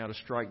permission now to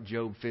strike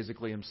Job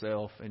physically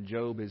himself. And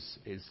Job is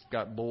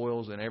got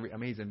boils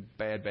and he's in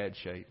bad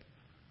shape.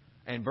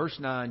 And verse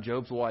 9,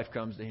 Job's wife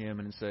comes to him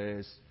and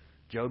says,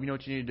 Job, you know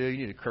what you need to do?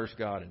 You need to curse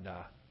God and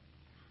die.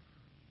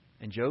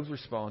 And Job's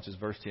response is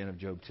verse 10 of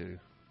Job 2.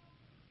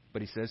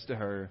 But he says to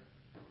her,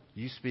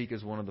 you speak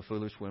as one of the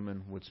foolish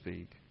women would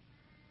speak.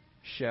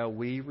 Shall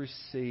we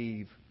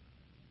receive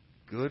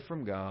good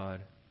from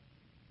God,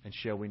 and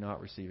shall we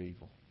not receive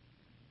evil?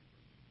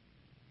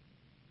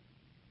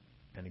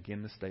 And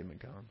again the statement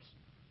comes.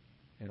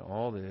 In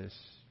all this,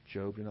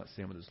 Job did not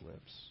sin with his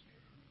lips.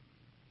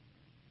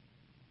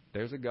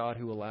 There's a God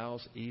who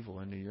allows evil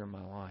into your and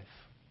my life.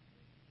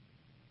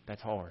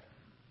 That's hard.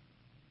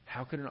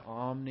 How could an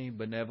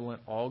omnibenevolent,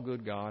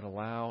 all-good God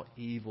allow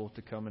evil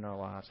to come in our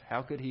lives?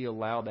 How could He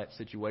allow that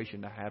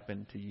situation to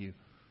happen to you?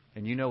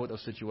 And you know what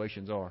those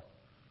situations are.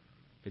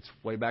 It's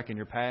way back in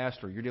your past,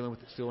 or you're dealing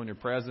with it still in your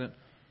present.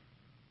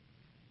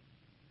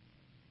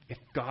 If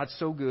God's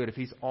so good, if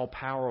He's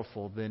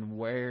all-powerful, then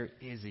where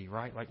is He,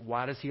 right? Like,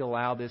 why does He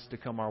allow this to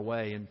come our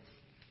way? And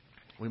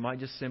we might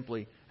just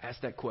simply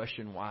ask that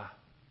question, why?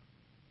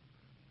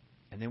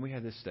 And then we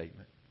have this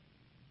statement.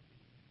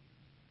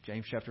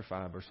 James chapter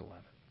 5, verse 11.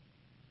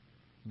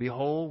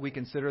 Behold, we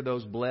consider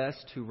those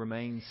blessed who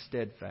remain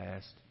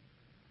steadfast.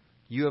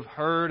 You have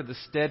heard of the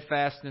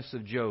steadfastness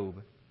of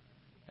Job.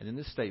 And in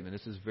this statement,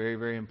 this is very,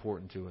 very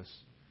important to us.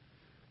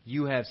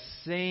 You have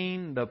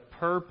seen the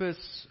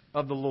purpose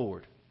of the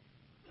Lord.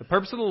 The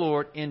purpose of the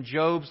Lord in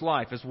Job's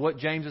life is what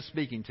James is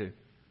speaking to.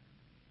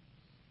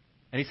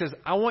 And he says,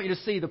 I want you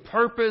to see the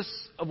purpose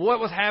of what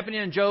was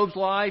happening in Job's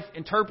life,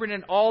 interpreting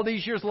it all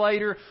these years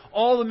later,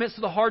 all the midst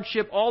of the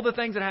hardship, all the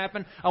things that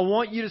happened. I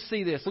want you to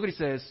see this. Look what he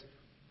says.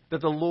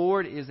 That the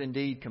Lord is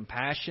indeed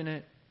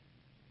compassionate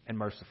and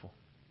merciful.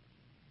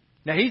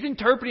 Now he's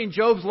interpreting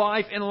Job's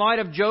life in light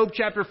of Job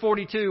chapter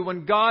 42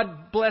 when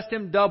God blessed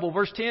him double.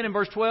 Verse 10 and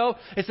verse 12,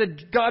 it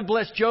said God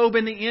blessed Job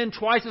in the end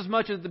twice as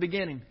much as at the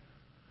beginning.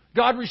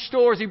 God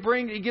restores. He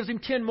gives him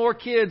 10 more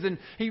kids, and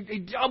he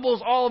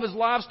doubles all of his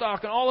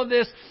livestock and all of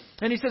this.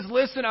 And he says,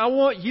 listen, I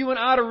want you and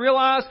I to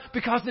realize,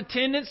 because the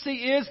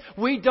tendency is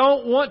we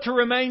don't want to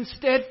remain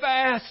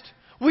steadfast.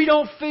 We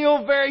don't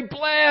feel very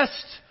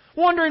blessed.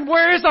 Wondering,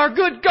 where is our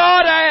good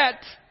God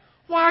at?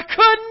 Why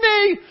couldn't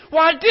He?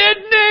 Why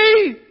didn't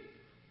He?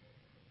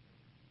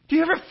 Do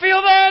you ever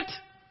feel that?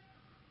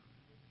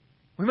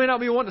 We may not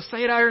be wanting to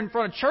say it out here in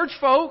front of church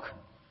folk,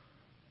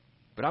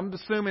 but I'm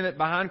assuming that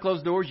behind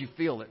closed doors you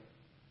feel it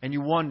and you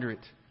wonder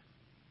it.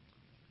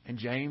 And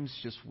James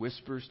just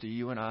whispers to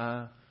you and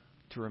I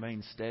to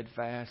remain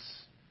steadfast,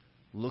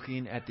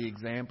 looking at the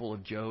example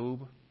of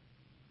Job,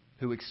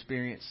 who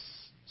experienced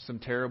some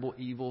terrible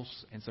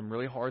evils and some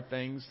really hard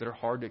things that are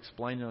hard to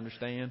explain and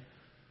understand.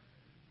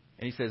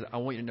 And he says, I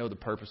want you to know the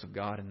purpose of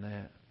God in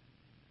that.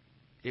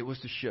 It was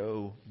to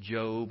show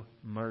Job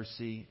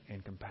mercy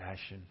and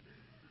compassion.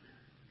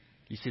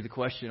 You see, the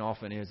question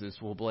often is,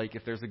 well, Blake,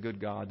 if there's a good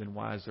God, then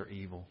why is there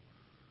evil?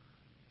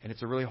 And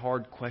it's a really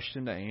hard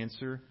question to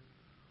answer.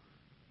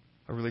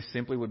 I really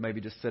simply would maybe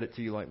just set it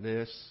to you like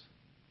this,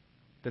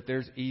 that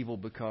there's evil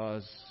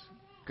because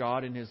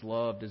God in His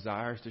love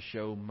desires to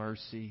show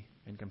mercy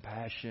and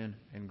compassion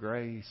and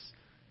grace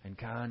and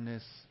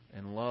kindness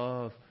and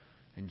love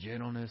and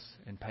gentleness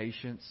and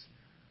patience.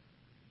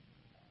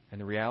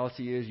 And the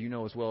reality is, you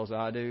know as well as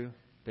I do,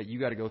 that you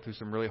got to go through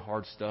some really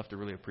hard stuff to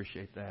really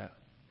appreciate that.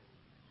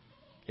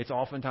 It's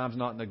oftentimes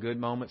not in the good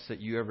moments that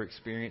you ever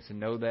experience and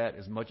know that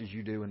as much as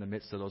you do in the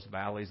midst of those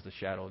valleys, the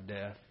shadow of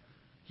death.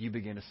 You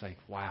begin to say,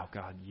 wow,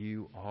 God,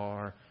 you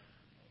are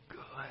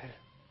good.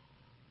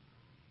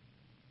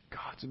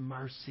 God's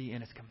mercy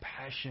and His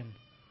compassion.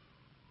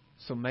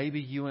 So maybe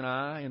you and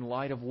I, in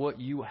light of what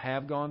you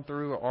have gone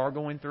through or are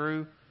going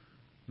through,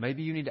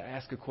 maybe you need to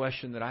ask a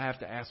question that I have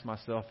to ask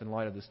myself in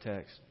light of this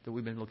text that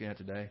we've been looking at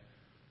today.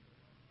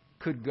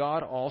 Could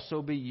God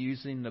also be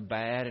using the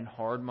bad and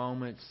hard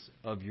moments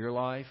of your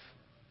life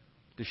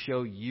to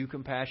show you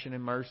compassion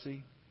and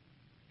mercy,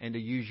 and to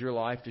use your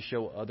life to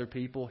show other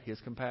people His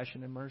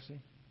compassion and mercy?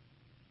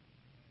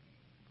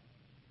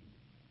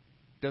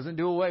 Doesn't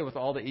do away with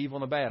all the evil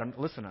and the bad.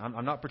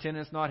 I'm not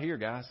pretending it's not here,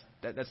 guys.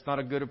 That's not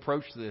a good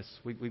approach to this.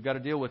 We've got to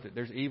deal with it.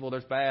 There's evil,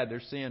 there's bad,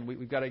 there's sin.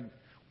 We've got to.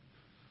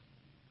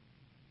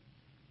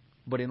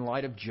 But in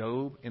light of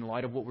Job, in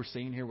light of what we're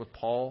seeing here with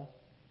Paul,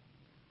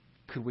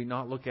 could we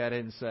not look at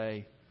it and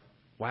say,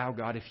 wow,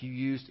 God, if you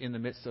used in the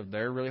midst of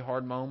their really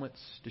hard moments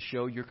to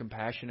show your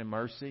compassion and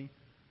mercy,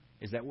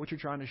 is that what you're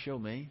trying to show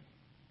me?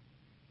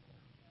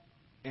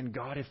 And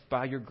God, if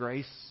by your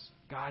grace,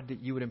 God,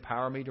 that you would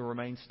empower me to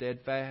remain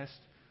steadfast,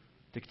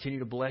 to continue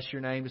to bless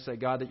your name, to say,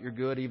 God, that you're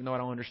good, even though I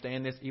don't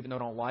understand this, even though I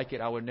don't like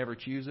it, I would never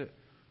choose it.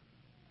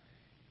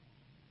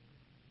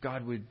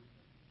 God, would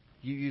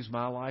you use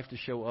my life to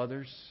show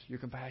others your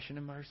compassion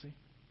and mercy?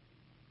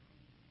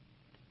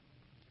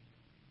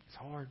 It's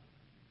hard.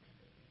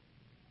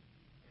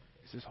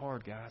 This is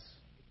hard, guys.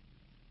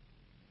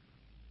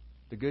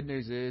 The good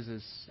news is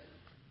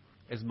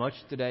as much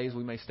today as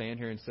we may stand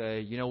here and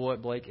say, you know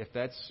what, Blake, if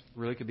that's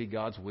really could be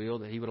God's will,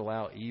 that He would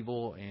allow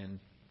evil and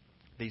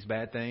these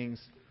bad things,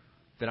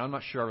 then I'm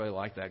not sure I really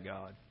like that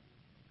God.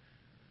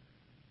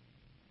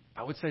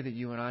 I would say that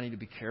you and I need to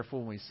be careful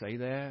when we say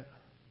that,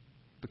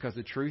 because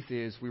the truth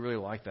is we really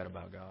like that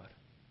about God.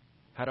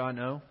 How do I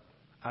know?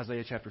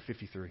 Isaiah chapter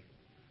 53.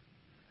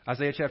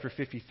 Isaiah chapter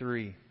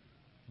 53,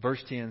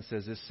 verse 10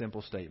 says this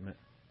simple statement.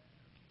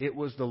 It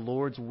was the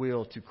Lord's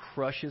will to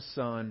crush His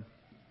Son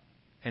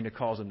and to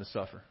cause Him to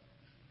suffer.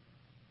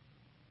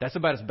 That's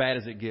about as bad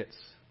as it gets.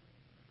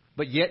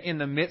 But yet in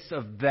the midst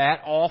of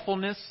that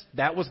awfulness,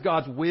 that was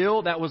God's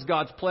will, that was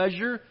God's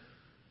pleasure,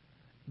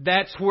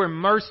 That's where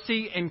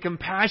mercy and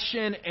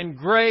compassion and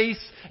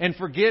grace and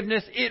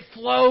forgiveness, it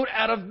flowed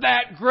out of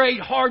that great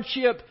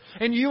hardship.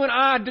 And you and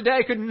I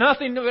today could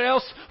nothing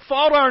else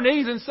fall to our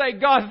knees and say,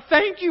 God,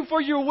 thank you for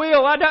your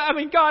will.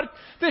 God,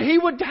 that He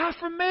would die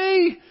for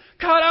me.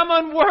 God,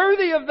 I'm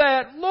unworthy of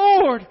that.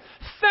 Lord,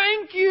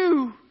 thank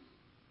you.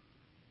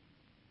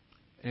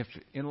 And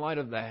if in light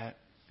of that,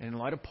 and in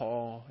light of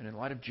Paul, and in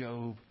light of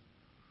Job,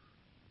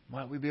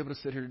 might we be able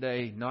to sit here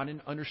today, not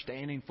in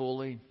understanding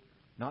fully,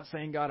 not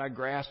saying, God, I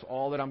grasp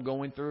all that I'm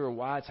going through or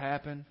why it's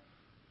happened.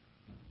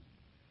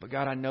 But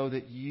God, I know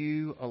that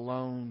you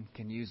alone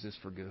can use this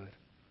for good.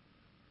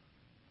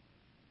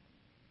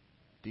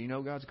 Do you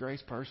know God's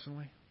grace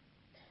personally?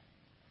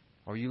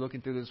 Or are you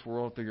looking through this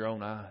world through your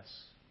own eyes?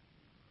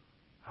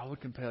 I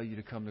would compel you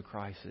to come to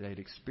Christ today,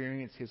 to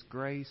experience His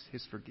grace,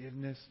 His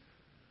forgiveness,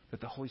 that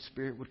the Holy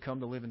Spirit would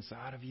come to live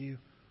inside of you,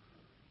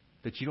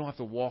 that you don't have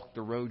to walk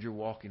the road you're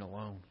walking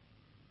alone.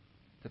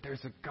 That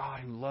there's a God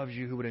who loves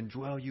you, who would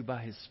indwell you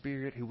by His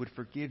Spirit, who would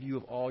forgive you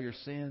of all your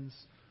sins,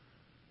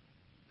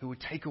 who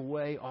would take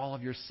away all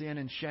of your sin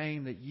and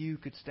shame, that you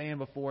could stand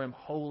before Him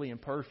holy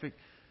and perfect.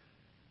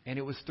 And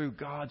it was through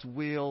God's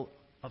will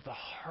of the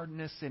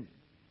hardness and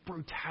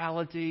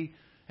brutality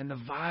and the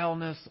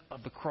vileness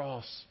of the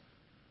cross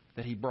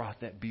that He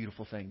brought that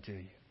beautiful thing to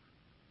you.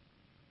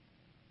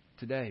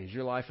 Today, is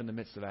your life in the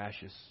midst of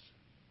ashes?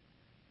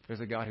 There's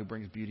a God who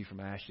brings beauty from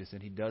ashes,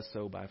 and He does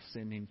so by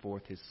sending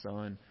forth His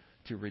Son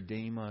to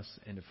redeem us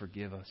and to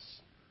forgive us.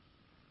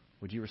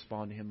 Would you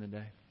respond to Him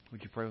today?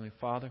 Would you pray with me?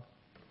 Father,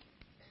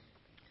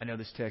 I know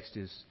this text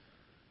is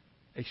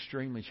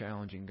extremely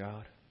challenging,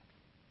 God.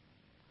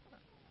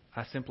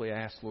 I simply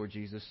ask, Lord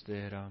Jesus,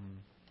 that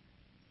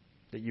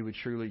you would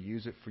truly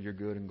use it for your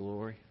good and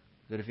glory.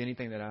 That if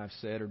anything that I've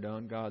said or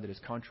done, God, that is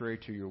contrary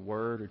to your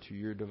word or to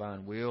your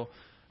divine will,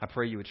 I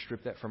pray you would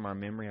strip that from our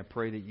memory. I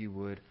pray that you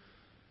would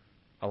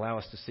allow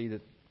us to see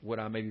that what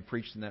I maybe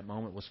preached in that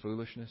moment was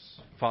foolishness.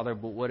 Father,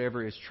 but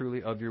whatever is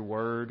truly of your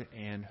word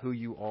and who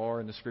you are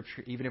in the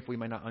Scripture, even if we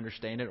may not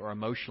understand it or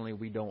emotionally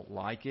we don't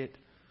like it,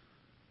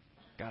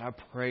 God, I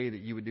pray that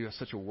you would do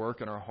such a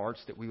work in our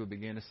hearts that we would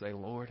begin to say,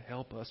 Lord,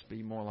 help us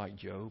be more like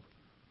Job,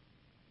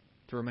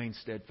 to remain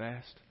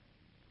steadfast.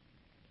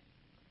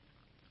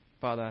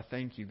 Father, I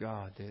thank you,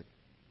 God, that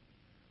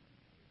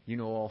you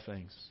know all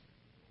things.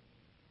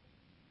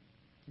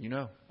 You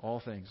know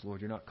all things,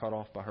 Lord. You're not caught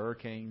off by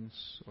hurricanes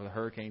or the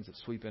hurricanes that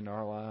sweep into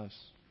our lives.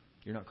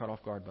 You're not caught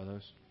off guard by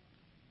those.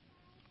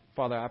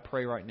 Father, I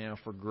pray right now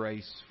for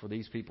grace for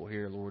these people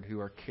here, Lord, who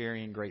are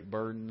carrying great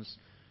burdens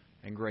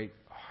and great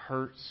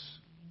hurts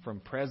from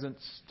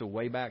presents to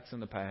waybacks in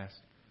the past.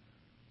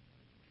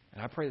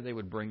 And I pray that they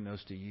would bring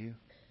those to you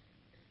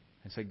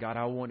and say, God,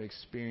 I want to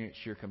experience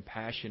your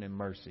compassion and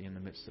mercy in the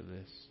midst of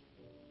this.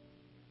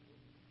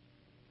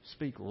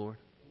 Speak, Lord,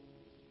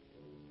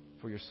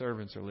 for your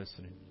servants are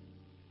listening.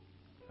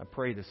 I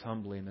pray this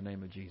humbly in the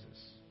name of Jesus.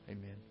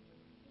 Amen.